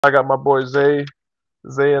I got my boy Zay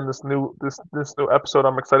in this new episode.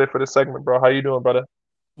 I'm excited for this segment, bro. How you doing, brother?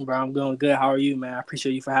 Bro, I'm doing good. How are you, man? I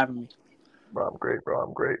appreciate you for having me. Bro, I'm great, bro.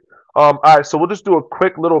 I'm great. All right, so we'll just do a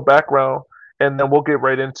quick little background, and then we'll get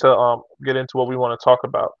into what we want to talk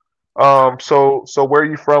about. All right. So where are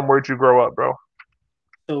you from? Where'd you grow up, bro?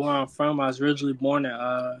 So where I'm from, I was originally born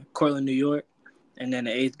in Cortland, New York, and then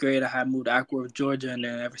in eighth grade I had moved to Ackworth, Georgia, and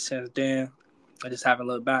then ever since then I just haven't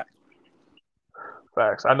looked back.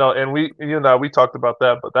 Facts. I know, and we talked about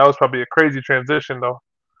that, but that was probably a crazy transition, though.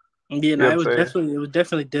 And yeah, You know no, what I'm saying? it was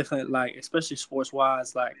definitely different. Like especially sports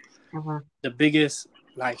wise, like Hmm. the biggest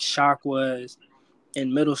like shock was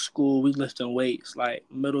in middle school we lifting weights. Like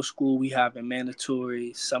middle school we have a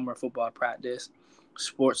mandatory summer football practice.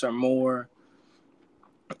 Sports are more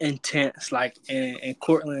intense. Like in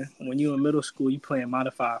Cortland, when you in middle school, you playing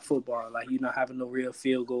modified football. Like you not having no real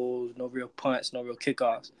field goals, no real punts, no real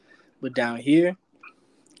kickoffs. But down here,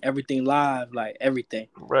 everything live, like everything.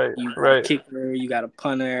 Right, You got a right. kicker, you got a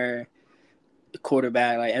punter, the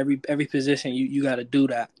quarterback. Like every position, you got to do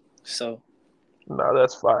that. So No,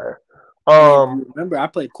 that's fire. and if Um. you remember, I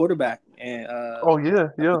played quarterback and Oh yeah,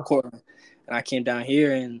 up in yeah. Cortland, and I came down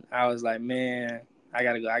here and I was like, man, I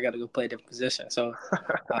gotta go play a different position. So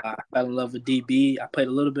I fell in love with DB. I played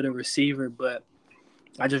a little bit of receiver, but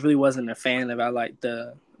I just really wasn't a fan of. I like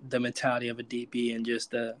the mentality of a DB and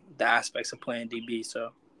just the aspects of playing DB.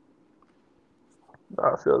 So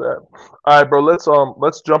I feel that. All right, bro.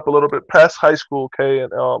 Let's jump a little bit past high school, okay,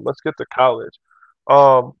 and let's get to college.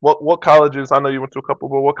 What colleges? I know you went to a couple,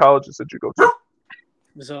 but what colleges did you go to?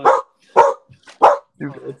 so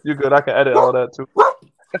You good? You good? I can edit all that too.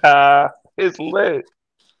 It's lit.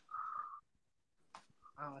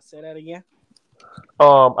 I'll say that again.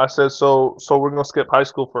 I said so. So we're gonna skip high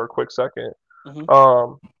school for a quick second. hmm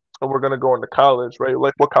Um, and we're gonna go into college, right?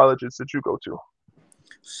 Like, what colleges did you go to?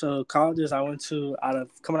 So colleges I went to out of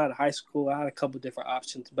coming out of high school, I had a couple different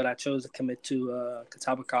options, but I chose to commit to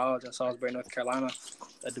Catawba College in Salisbury, North Carolina,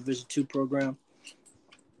 a Division II program.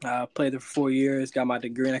 Played there for 4 years, got my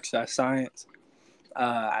degree in exercise science.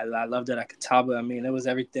 I loved it at Catawba. I mean, it was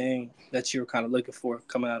everything that you were kind of looking for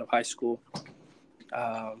coming out of high school.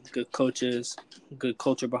 Good coaches, good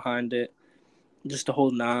culture behind it, just the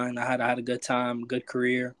whole nine. I had a good time, good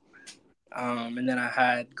career. And then I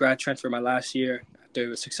had grad transfer my last year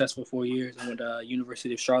after a successful 4 years. I went to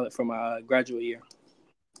University of Charlotte for my graduate year.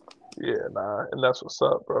 Yeah, nah, and that's what's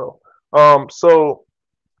up, bro.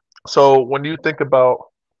 So when you think about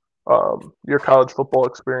your college football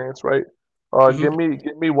experience, right? hmm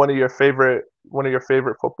Give me one of your favorite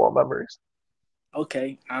football memories.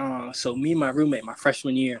 Okay. So me and my roommate, my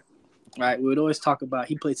freshman year, right? We would always talk about.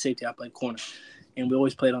 He played safety, I played corner, and we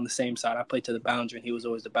always played on the same side. I played to the boundary, and he was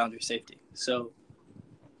always the boundary safety. So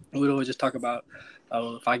we'd always just talk about,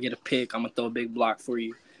 oh, if I get a pick, I'm gonna throw a big block for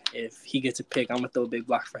you. If he gets a pick, I'm gonna throw a big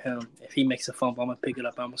block for him. If he makes a fumble, I'm gonna pick it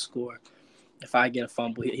up. I'm gonna score. If I get a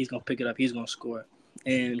fumble, he's gonna pick it up. He's gonna score.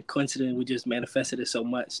 And coincidentally, we just manifested it so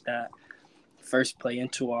much that first play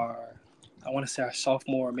into our, I want to say our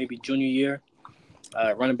sophomore, maybe junior year,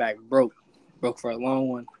 running back broke for a long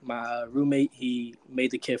one. My roommate, he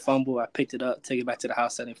made the kid fumble. I picked it up, take it back to the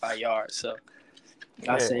house, 75 yards. So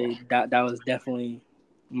I Damn, say that was definitely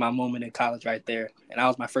my moment in college right there, and that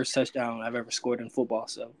was my first touchdown I've ever scored in football.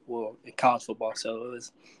 So, well, in college football, so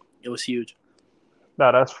it was huge.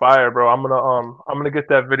 nah, that's fire, bro. I'm gonna get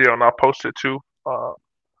that video and I'll post it too.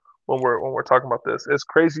 When we're talking about this, it's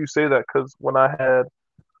crazy you say that because when I had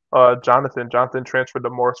Jonathan transferred to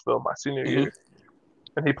Morrisville my senior hmm year,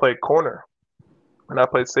 and he played corner, and I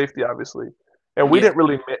played safety, obviously. And we Yeah, didn't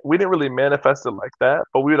really we didn't really manifest it like that,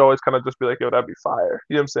 but we would always kind of just be like, "Yo, that'd be fire."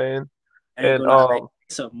 You know what I'm saying? I ain't And gonna lie, like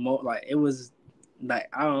like it was like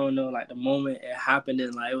I don't know, like the moment it happened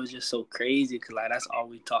and like it was just so crazy because like that's all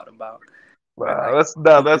we talked about for Nah, like that's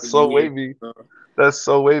nah, 2 that's so years, wavy. bro. That's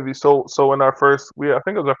so wavy. So in our first, I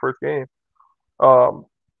think it was our first game. Um,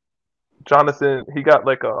 Jonathan, he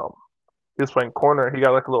was playing corner. He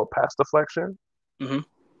got like a little pass deflection, hmm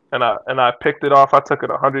and I picked it off. I took it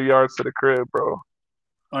 100 yards to the crib, bro.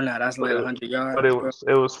 Oh no, that's But like it, 100 but it yards, bro. was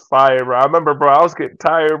it was fire, bro. I remember, bro. I was getting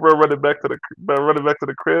tired, bro. Running back to the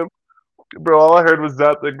crib, bro. All I heard was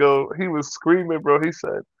Jonathan go. He was screaming, bro. He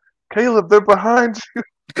said, "Caleb, they're behind you,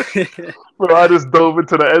 bro." I just dove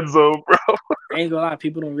into the end zone, bro. I ain't gonna lie,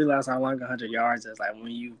 people don't realize how long 100 yards is. Like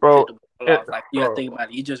when you Bro, pick the ball it, off, like you gotta bro, think about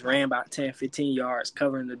it. You just ran about 10, 15 yards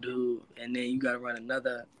covering the dude, and then you gotta run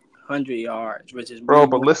another 100 yards, which is bro. really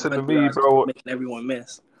But more than listen to 100 me, yards because bro. you're making everyone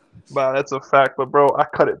miss. Wow, that's a fact. But bro, I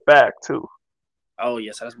cut it back too. Oh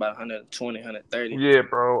yeah, so that's about 120, 130. Yeah,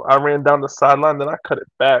 bro. I ran down the sideline, then I cut it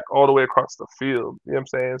back all the way across the field. You know what I'm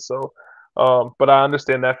saying? So, but I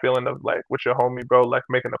understand that feeling of like with your homie, bro, like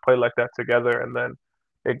making a play like that together and then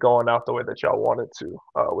it going out the way that y'all wanted to,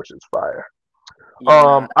 which is fire. Yeah,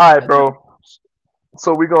 nah, All right, that jump. bro.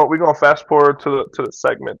 So we gonna fast forward to the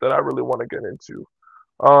segment that I really want to get into.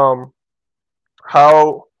 Um,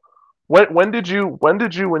 how when did you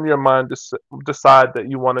in your mind decide that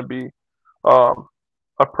you want to be um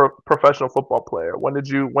a professional football player? When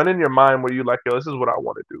in your mind were you like, yo, this is what I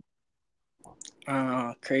want to do?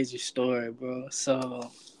 Crazy story, bro.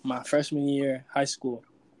 So my freshman year high school,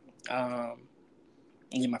 um,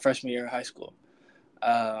 yeah, my freshman year of high school,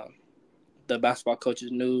 uh, the basketball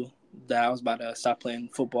coaches knew that I was about to stop playing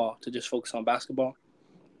football to just focus on basketball.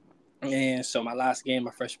 And so my last game,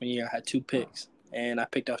 my freshman year, I had two picks, and I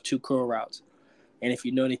picked off two curl routes. And if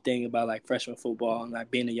you know anything about like freshman football and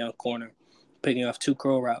like being a young corner, picking off two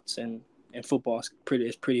curl routes and football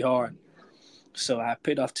is pretty hard. So I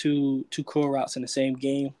picked off two curl routes in the same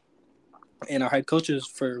game, and our head coaches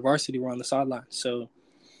for varsity were on the sideline. So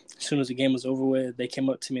as soon as the game was over with, they came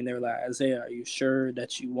up to me and they were like, "Isaiah, are you sure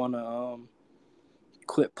that you want to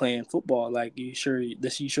quit playing football? Like, you sure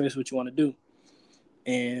this is what you want to do?"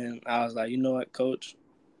 And I was like, "You know what, coach?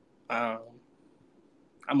 Um,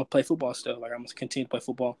 I'm gonna play football still. Like, I'm gonna continue to play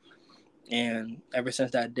football." And ever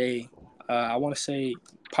since that day, I want to say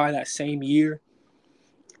probably that same year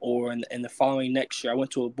or in the following next year, I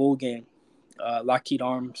went to a bowl game, Lockheed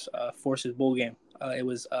Arms Forces bowl game. It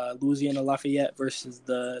was Louisiana Lafayette versus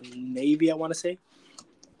the Navy, I want to say.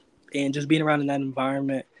 And just being around in that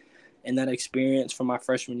environment and that experience from my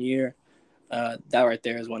freshman year, that right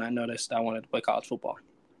there is when I noticed I wanted to play college football.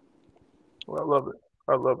 Well, I love it.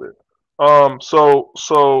 I love it.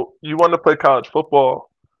 So you want to play college football?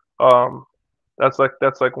 Um, that's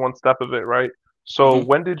like one step of it, right? So Mm-hmm.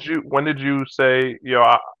 when did you say, yo,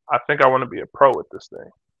 I think I want to be a pro at this thing?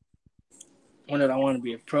 When did I want to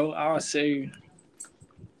be a pro? I would say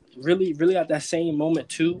really, really at that same moment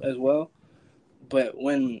too, as well. But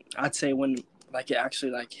when like it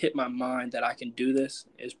actually like hit my mind that I can do this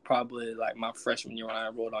is probably like my freshman year when I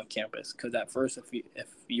enrolled on campus. Because at first, if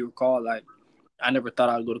you recall, like I never thought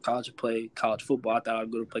I would go to college to play college football. I thought I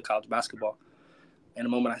would go to play college basketball. And the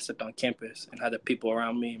moment I stepped on campus and had the people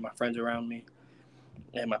around me, my friends around me,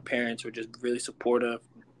 and my parents were just really supportive.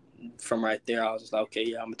 From right there, I was just like, okay,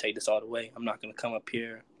 yeah, I'm gonna take this all the way. I'm not gonna come up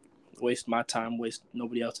here, waste my time, waste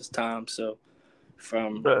nobody else's time. So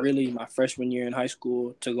from But really my freshman year in high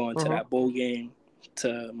school to going to hmm that bowl game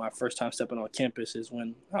to my first time stepping on campus is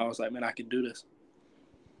when I was like, man, I could do this.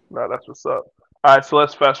 no, that's what's up. All right, so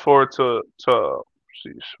let's fast forward to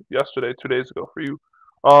sheesh, yesterday, 2 days ago for you.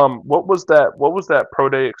 What was that pro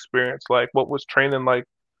day experience like? What was training like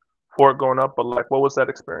for it going up? But like, what was that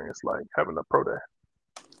experience like having a pro day?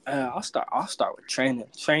 I'll start with training.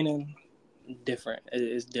 Training different. It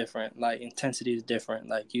is different. Like intensity is different.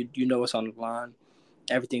 Like you know what's on the line.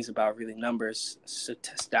 Everything's about really numbers,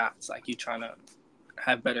 stats. Like you trying to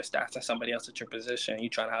have better stats than somebody else at your position. You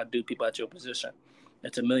trying to outdo people at your position.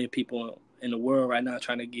 It's a million people in the world right now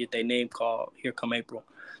trying to get their name called. Here come April.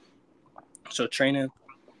 So training,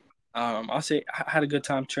 I'll say I had a good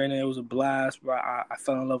time training. It was a blast. Bro. I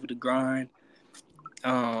fell in love with the grind.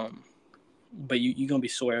 Um, but you're gonna be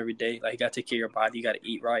sore every day. Like you gotta take care of your body. You gotta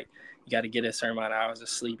eat right. You gotta get a certain amount of hours of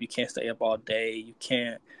sleep. You can't stay up all day. You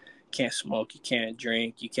can't smoke. You can't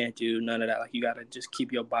drink. You can't do none of that. Like you gotta just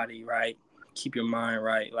keep your body right, keep your mind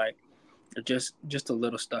right. Like just the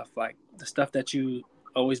little stuff. Like the stuff that you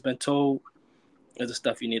always been told is the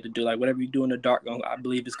stuff you need to do. Like whatever you do in the dark, I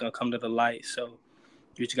believe it's gonna come to the light. So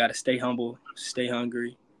you just gotta stay humble, stay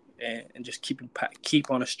hungry, and just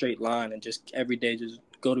keep on a straight line, and just every day just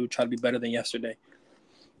go to try to be better than yesterday.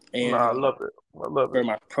 Nah, I And love it. I love for it.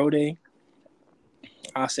 my pro day,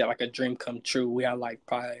 I say like a dream come true. We had like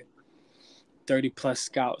probably 30 plus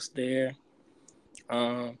scouts there.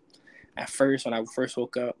 Um, at first, when I first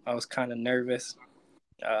woke up, I was kind of nervous,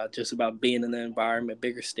 just about being in the environment,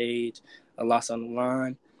 bigger stage, a loss on the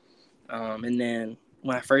line. And then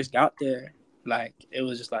when I first got there, like it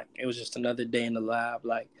was just another day in the lab.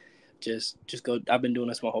 Like just go. I've been doing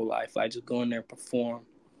this my whole life. Like just go in there, perform.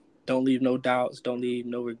 Don't leave no doubts. Don't leave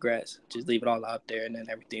no regrets. Just leave it all out there, and then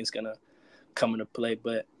everything's gonna come into play.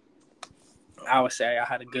 But I would say I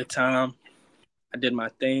had a good time. I did my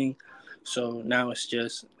thing. So now it's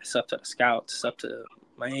up to the scouts, it's up to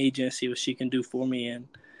my agent, see what she can do for me, and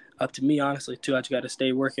up to me honestly too. I just got to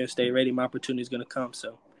stay working, stay ready. My opportunity is gonna come.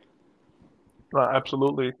 So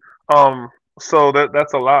Absolutely. Um, so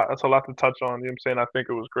that's a lot. That's a lot to touch on. You know what I'm saying? I think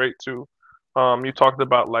it was great too. you talked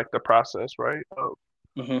about like the process, right?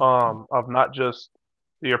 Hmm. Of not just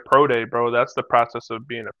your pro day, bro. That's the process of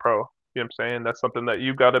being a pro. You know what I'm saying? That's something that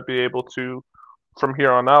you got to be able to, from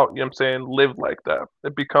here on out, you know what I'm saying, live like that.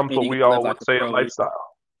 It becomes Yeah, what you we gotta live all like would a say a pro. Yeah. lifestyle.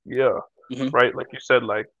 Yeah, Hmm. right. Like you said,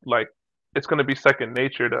 like it's gonna be second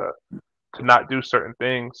nature to not do certain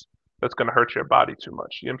things that's gonna hurt your body too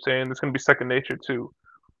much. You know what I'm saying? It's gonna be second nature too.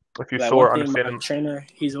 If you Like one sore, thing my understanding. trainer,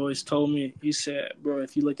 he's always told me, he said, bro,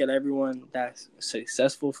 if you look at everyone that's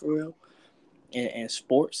successful for real in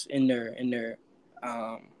sports in their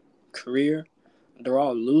um, career, they're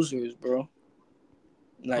all losers, bro.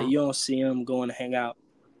 Like Mm, you don't see them going to hang out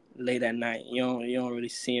late at night. You don't really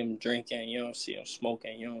see them drinking. You don't see them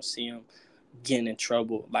smoking. You don't see them getting in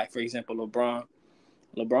trouble. Like for example, LeBron.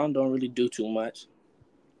 LeBron don't really do too much.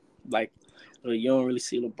 Like you don't really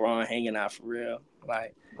see LeBron hanging out for real.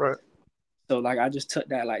 Like right. so, like I just took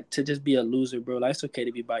that like to just be a loser, bro. Like it's okay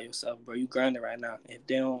to be by yourself, bro. You grinding right now. If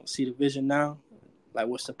they don't see the vision now, like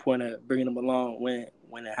what's the point of bringing them along when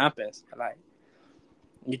it happens? Like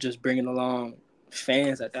you're just bringing along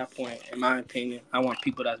fans at that point. In my opinion, I want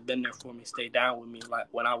people that's been there for me stay down with me. Like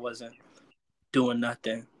when I wasn't doing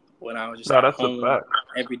nothing, when I was just No, at that's a home fact.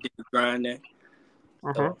 every day grinding.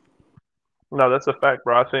 Hmm. So No, that's a fact,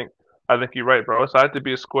 bro. I think you're right, bro. It's I have to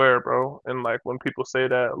be a square, bro. And like when people say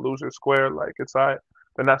that loser square, like it's I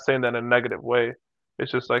they're not saying that in a negative way.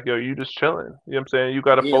 It's just like, yo, you just chilling. You know what I'm saying? You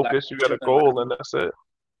gotta yeah, like focus, you got a chilling, like goal, and that's it.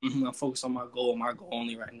 I'm focused on my goal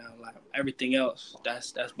only right now. Like everything else,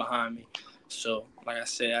 that's behind me. So, like I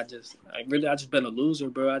said, I just been a loser,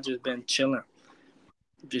 bro. I just been chilling,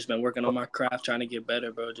 just been working on my craft, trying to get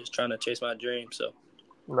better, bro. Just trying to chase my dream. So,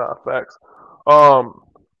 Nah, facts. Um,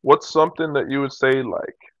 what's something that you would say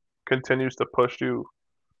like continues to push you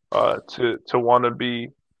to want to be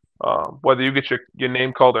whether you get your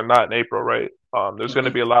name called or not in April, right? There's going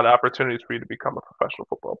to hmm be a lot of opportunities for you to become a professional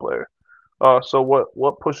football player. So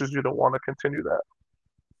what pushes you to want to continue that?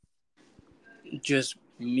 just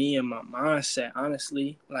me and my mindset,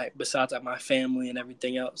 honestly. Like besides like my family and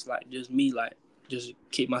everything else, like just me, like just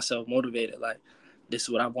keep myself motivated. Like this is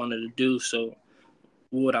what I wanted to do. So,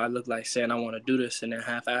 what would I look like saying I want to do this and then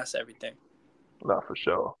half-ass everything? Not for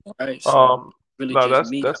sure. Right. So, Um, really, no, just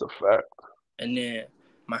that's me. that's a fact. And then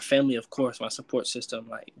my family, of course, my support system,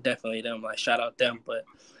 like definitely them, like shout out them.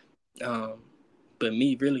 Um, but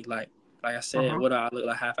me, really, like I said, Hmm. what do I look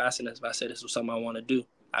like half-assing this? If I said this was something I want to do,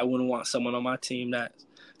 I wouldn't want someone on my team that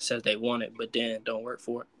says they want it, but then don't work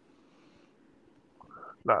for it.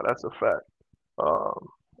 No, that's a fact. Um,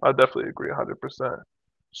 I definitely agree 100%.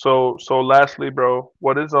 So lastly, bro,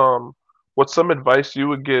 what's some advice you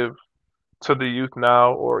would give to the youth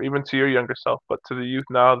now, or even to your younger self, but to the youth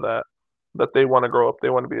now that they want to grow up, they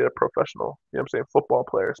want to be a professional, you know what I'm saying, football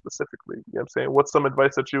player specifically. You know what I'm saying? What's some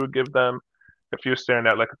advice that you would give them if you're staring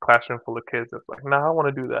at like a classroom full of kids that's like, nah, I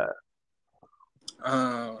want to do that.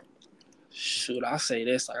 Um, Shoot, I'll say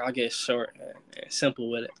this, like I'll get short and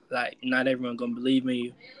simple with it. Like not everyone gonna believe in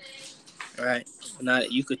you, right?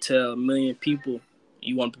 Not you could tell a million people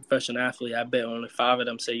you want a professional athlete. I bet only five of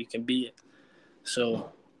them say you can be it.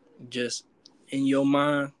 So just in your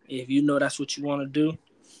mind, if you know that's what you want to do,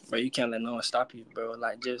 bro, you can't let no one stop you, bro.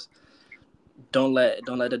 Like just don't let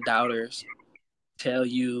the doubters tell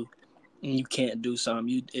you you can't do something.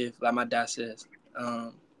 You if like my dad says,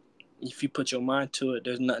 if you put your mind to it,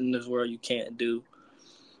 there's nothing in this world you can't do.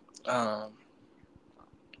 Um,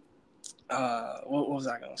 what was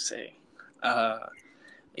I gonna say? Uh,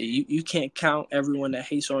 you can't count everyone that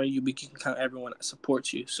hates on you, but you can count everyone that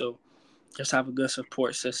supports you. So just have a good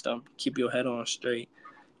support system. Keep your head on straight,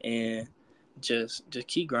 and just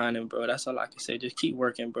keep grinding, bro. That's all I can say. Just keep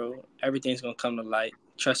working, bro. Everything's gonna come to light.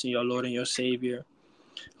 Trust in your Lord and your Savior,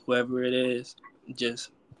 whoever it is.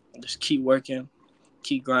 Just just keep working,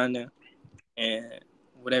 keep grinding, and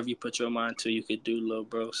whatever you put your mind to, you could do, little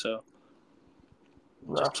bro. So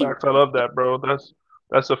Nah, just keep facts. I working. love that, bro.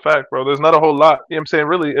 That's a fact, bro. There's not a whole lot, you know what I'm saying,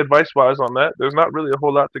 really advice wise on that. There's not really a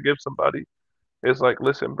whole lot to give somebody. It's like,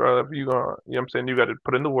 listen, bro, if you gonna, you know what I'm saying, you got to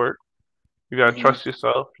put in the work. You gotta Mm-hmm. trust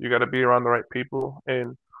yourself. You gotta be around the right people,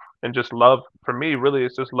 and just love. For me, really,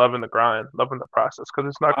 it's just loving the grind, loving the process, because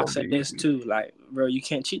it's not I'll gonna be say this easy. too, like bro, you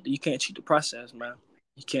can't cheat the process, man.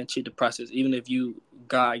 You can't cheat the process, even if you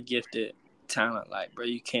God gifted talent, like bro,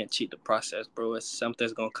 you can't cheat the process, bro. It's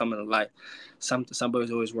something's gonna come into light.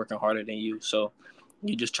 Somebody's always working harder than you, so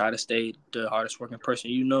you just try to stay the hardest working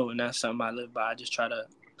person you know, and that's something I live by. I just try to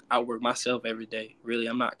outwork myself every day. Really,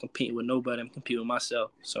 I'm not competing with nobody. I'm competing with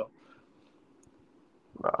myself. So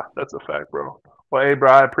Nah, that's a fact, bro. Well, hey,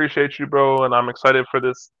 bro, I appreciate you, bro, and I'm excited for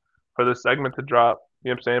this segment to drop. You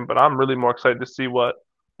know what I'm saying? But I'm really more excited to see what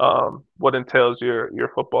what entails your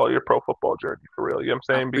pro football journey for real. You know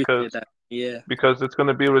what I'm I saying? appreciate that. Yeah. Because it's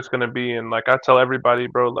gonna be what it's gonna be, and like I tell everybody,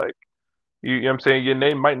 bro, like you know what I'm saying, your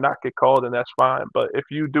name might not get called, and that's fine. But if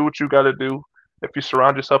you do what you got to do, if you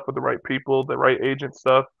surround yourself with the right people, the right agent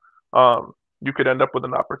stuff, you could end up with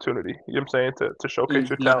an opportunity. You know what I'm saying, to showcase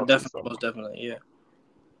your No, talents and definitely, stuff. most definitely, yeah,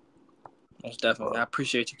 most definitely. I Uh,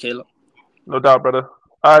 appreciate you, Caleb. no doubt, brother.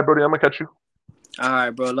 All right, Brody, I'm gonna catch you. All right,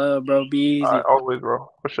 bro. Love, bro. Be All right, easy. always, bro,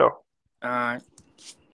 for sure. All right.